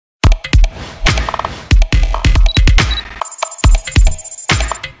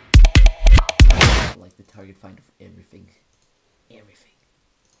find everything. Everything.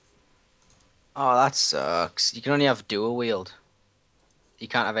 Oh, that sucks. You can only have dual wield. You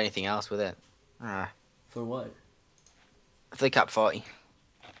can't have anything else with it. Ah, For what? if they cap 40.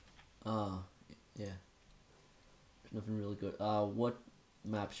 Oh, yeah. Nothing really good. What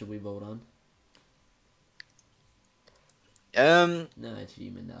map should we vote on? No, it's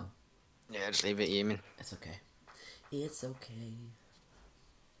human now. Yeah, just leave it human. It's okay. It's okay.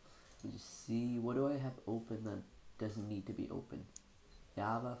 Let me see. What do I have open that doesn't need to be open?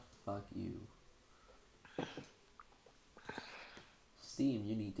 Java, fuck you. Steam,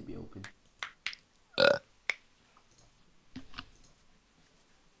 you need to be open.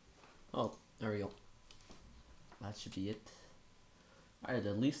 Oh, there we go. That should be it. Alright,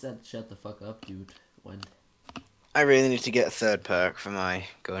 at least that shut the fuck up, dude. When? I really need to get a third perk for my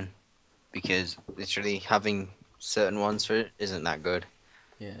gun. Because literally having certain ones for it isn't that good.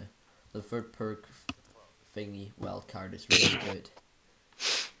 Yeah. The third perk thingy, wild card, is really good.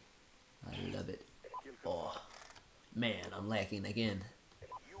 I love it. Oh. Man, I'm lagging again.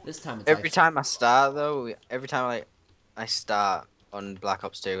 This time it's Every time I start though, every time I start on Black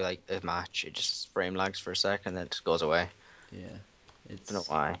Ops 2 like a match, it just frame lags for a second and then it just goes away. Yeah. It's Don't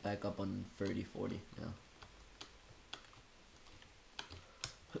know why. back up on 30, 40 now.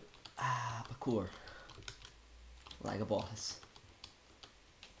 Parkour. Like a boss.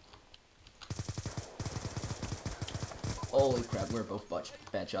 Holy crap, we're both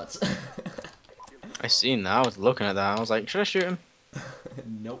bad shots. I seen that, I was looking at that, I was like, should I shoot him?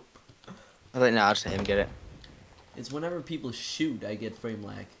 Nope. I was like, nah, I'll just let him get it. It's whenever people shoot, I get frame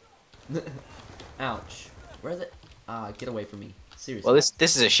lag. Ouch. Where's it? Get away from me. Seriously. Well,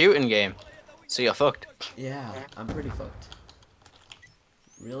 this is a shooting game, so you're fucked. Yeah, I'm pretty fucked.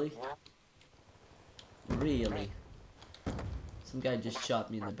 Really? Really? Some guy just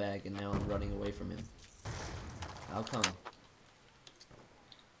shot me in the back and now I'm running away from him. How come?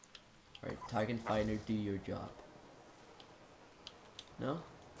 Alright, target finder, do your job. No?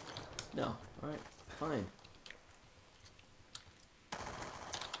 No. Alright, fine.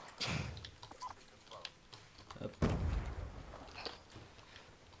 Up.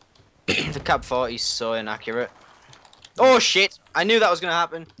 The cap 40 is so inaccurate. Oh shit! I knew that was gonna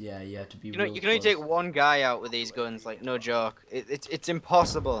happen. Yeah, you have to be You know, real you can only close. take one guy out with these guns, like no joke. It's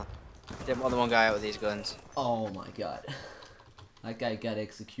impossible to get more than one guy out with these guns. Oh my god. That guy got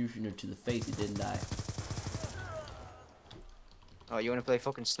executioner to the face, he didn't die. Oh, you wanna play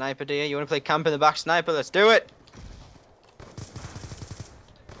fucking sniper, do you? You wanna play camp in the back sniper? Let's do it!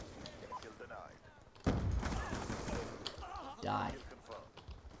 Die.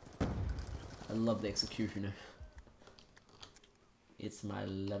 I love the executioner. It's my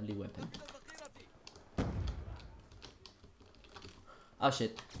lovely weapon. Oh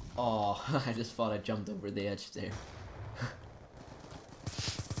shit. Oh, I just thought I jumped over the edge there.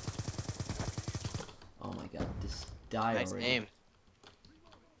 Oh my god, just die Nice already. aim.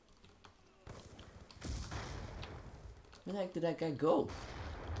 Where the heck did that guy go?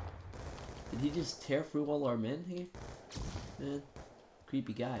 Did he just tear through all our men here? Man,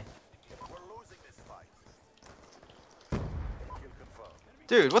 creepy guy.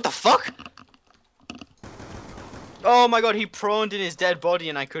 Dude, what the fuck? Oh my god, he proned in his dead body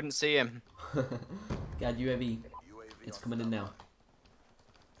and I couldn't see him. God, UAV. It's coming in now.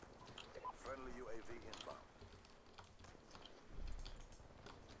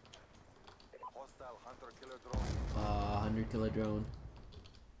 Hunter killer drone.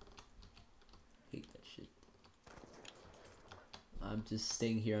 Hate that shit. I'm just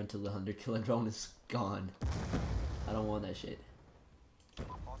staying here until the hunter killer drone is gone. I don't want that shit.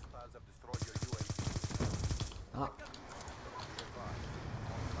 Ah.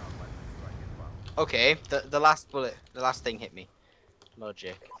 Okay, the last bullet, the last thing hit me.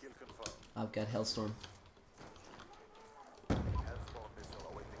 Logic. I've got Hellstorm.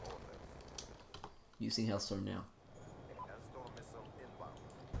 Using Hellstorm now.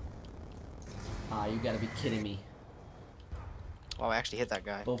 Ah, you gotta be kidding me. Oh, I actually hit that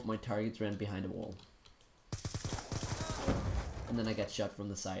guy. Both my targets ran behind a wall. And then I got shot from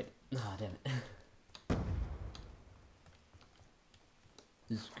the side. Ah, damn it.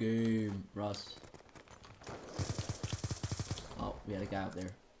 This game, Russ. Oh, we had a guy out there.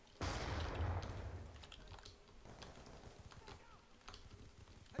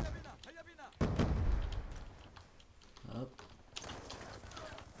 Up.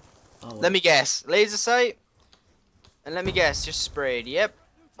 Oh, Let me guess. Laser sight? And let me guess, just sprayed. Yep.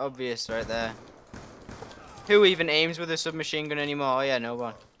 Obvious right there. Who even aims with a submachine gun anymore? Oh yeah, no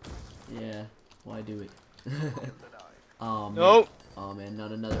one. yeah, why do it? Oh man. No. Oh man,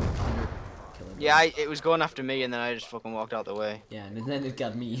 not another 100 kill it. Yeah, Ross. it was going after me, and then I just fucking walked out the way. Yeah, and then it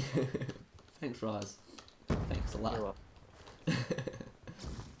got me. Thanks, Ross. Thanks a lot. You're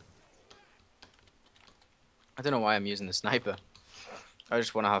I don't know why I'm using the sniper. I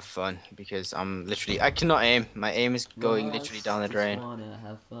just want to have fun because I'm literally I cannot aim. My aim is going Ross literally down the just drain. wanna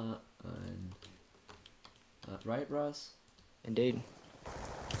have fun. Right, Ross? Indeed.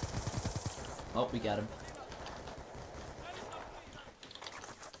 Oh, we got him.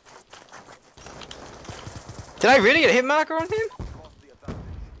 Did I really get a hit marker on him?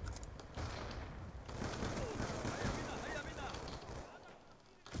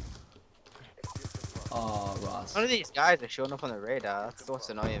 Oh, Ross. None of these guys are showing up on the radar. That's what's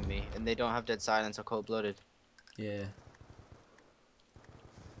annoying me, and they don't have dead silence or cold-blooded. Yeah.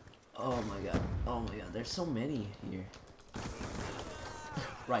 Oh my god. Oh my god. There's so many here.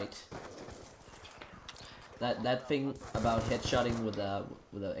 Right. That thing about headshotting with a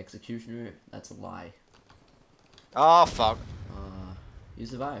executioner, that's a lie. Oh fuck. You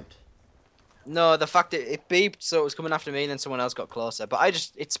survived. No, the fact that it beeped, so it was coming after me, and then someone else got closer.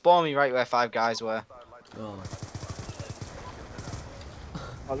 But it spawned me right where 5 guys were. Oh.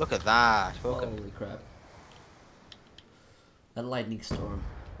 Oh, look at that. Holy crap. That lightning storm.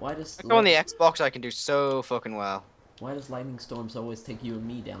 Why does On the Xbox, I can do so fucking well. Why does lightning storms always take you and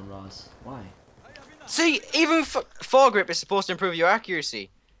me down, Ross? Why? See, even foregrip is supposed to improve your accuracy.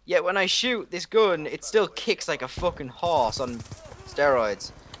 Yet when I shoot this gun, it still kicks like a fucking horse on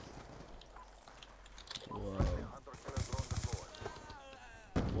steroids. Whoa.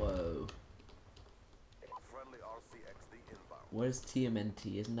 Whoa. What is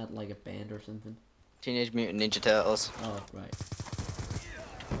TMNT? Isn't that like a band or something? Teenage Mutant Ninja Turtles. Oh, right.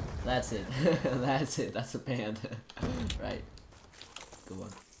 That's it. That's it. That's a band. Right. Go on.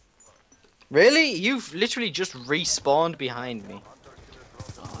 Really? You've literally just respawned behind me.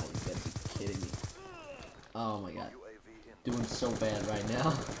 Oh, you gotta be kidding me. Oh my god. Doing so bad right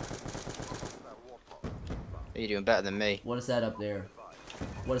now. You're doing better than me. What is that up there?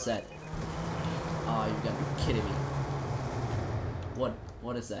 What is that? Oh, you gotta be kidding me.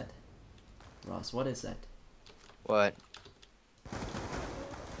 What is that? Ross, what is that? What?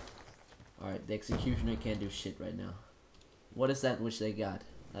 Alright, the executioner can't do shit right now. What is that which they got?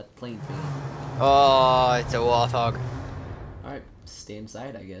 That plane thing. Oh, it's a warthog. Alright, stay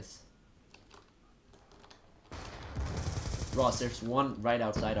inside, I guess. Ross, there's one right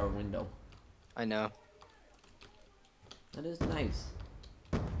outside our window. I know. That is nice.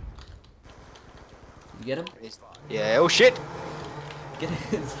 You get him? Yeah, oh shit! Get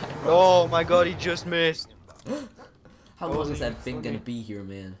inside, Ross. Oh my god, he just missed. How long is that thing gonna be here,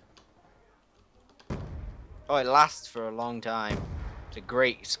 man? Oh, it lasts for a long time. It's a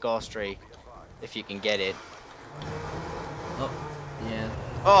great score streak, if you can get it. Oh, yeah.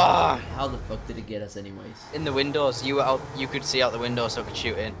 Oh! How the fuck did it get us anyways? In the windows, you were out. You could see out the window, so I could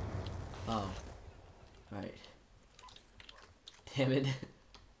shoot in. Oh. Right. Damn it.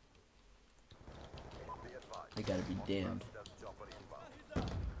 I gotta be damned.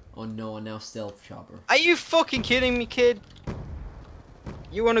 Oh no, and now stealth chopper. Are you fucking kidding me, kid?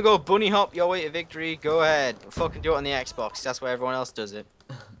 You want to go bunny hop your way to victory? Go ahead. Fucking do it on the Xbox. That's where everyone else does it.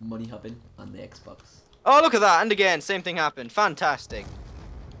 Money hopping on the Xbox. Oh, look at that. And again, same thing happened. Fantastic.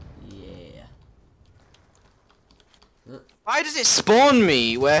 Yeah. Why does it spawn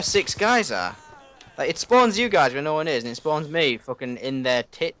me where 6 guys are? Like, it spawns you guys where no one is, and it spawns me fucking in their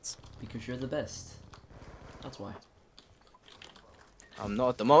tits. Because you're the best. That's why. I'm not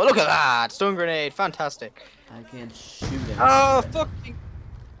at the moment. Look at that! Stun grenade. Fantastic. I can't shoot him. Oh, fucking...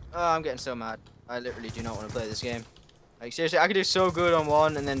 Oh, I'm getting so mad. I literally do not want to play this game. Like, seriously, I could do so good on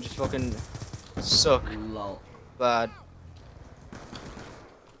one and then just fucking suck Lol. bad.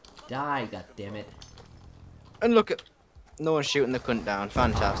 Die, goddammit. And look at... No one's shooting the cunt down.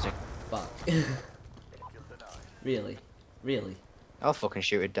 Fantastic. Fuck. Really? Really? I'll fucking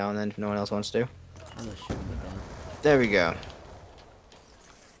shoot it down then if no one else wants to. I'm not shooting it down. There we go.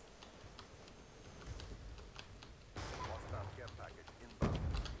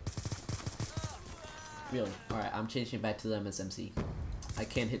 Really? Alright, I'm changing back to the MSMC. I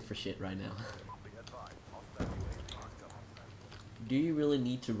can't hit for shit right now. Do you really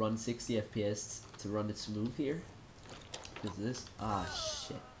need to run 60 FPS to run it smooth here? Because this... Ah,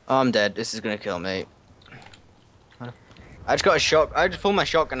 shit. Oh, I'm dead. This is gonna kill me. I just got a shot. I just pulled my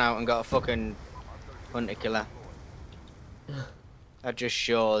shotgun out and got a fucking hunter killer. That just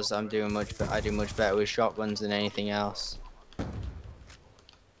shows I'm doing I do much better with shotguns than anything else.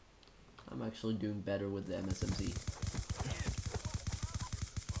 I'm actually doing better with the MSMC.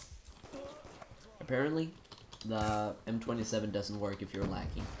 Apparently, the M27 doesn't work if you're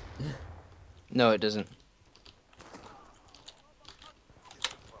lacking. No, it doesn't.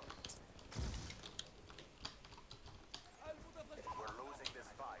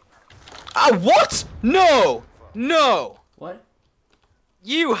 Ah, what? No! No! What?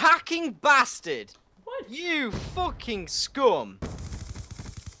 You hacking bastard! What? You fucking scum!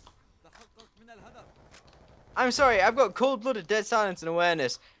 I'm sorry, I've got cold-blooded dead silence and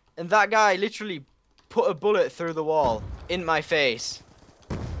awareness, and that guy literally put a bullet through the wall in my face.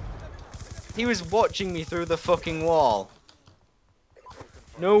 He was watching me through the fucking wall.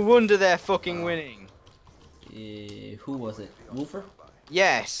 No wonder they're fucking winning. Who was it? Woofer?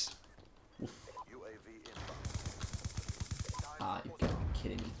 Yes. Woof. Ah, you gotta be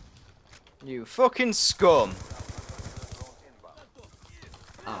kidding me. You fucking scum.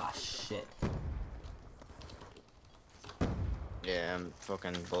 Ah, shit. Yeah, I'm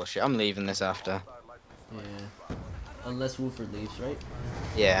fucking bullshit. I'm leaving this after. Yeah. Unless Woofer leaves, right?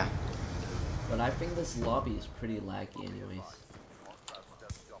 Yeah. But I think this lobby is pretty laggy anyways.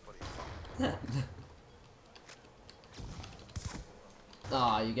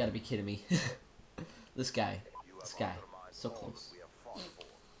 Ah, you gotta be kidding me. This guy. So close.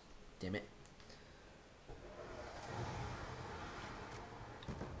 Damn it.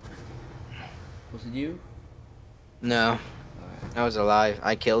 Was it you? No. Alright. I was alive.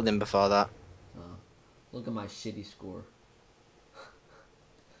 I killed him before that. Oh. Look at my shitty score.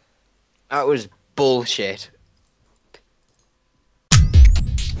 That was bullshit.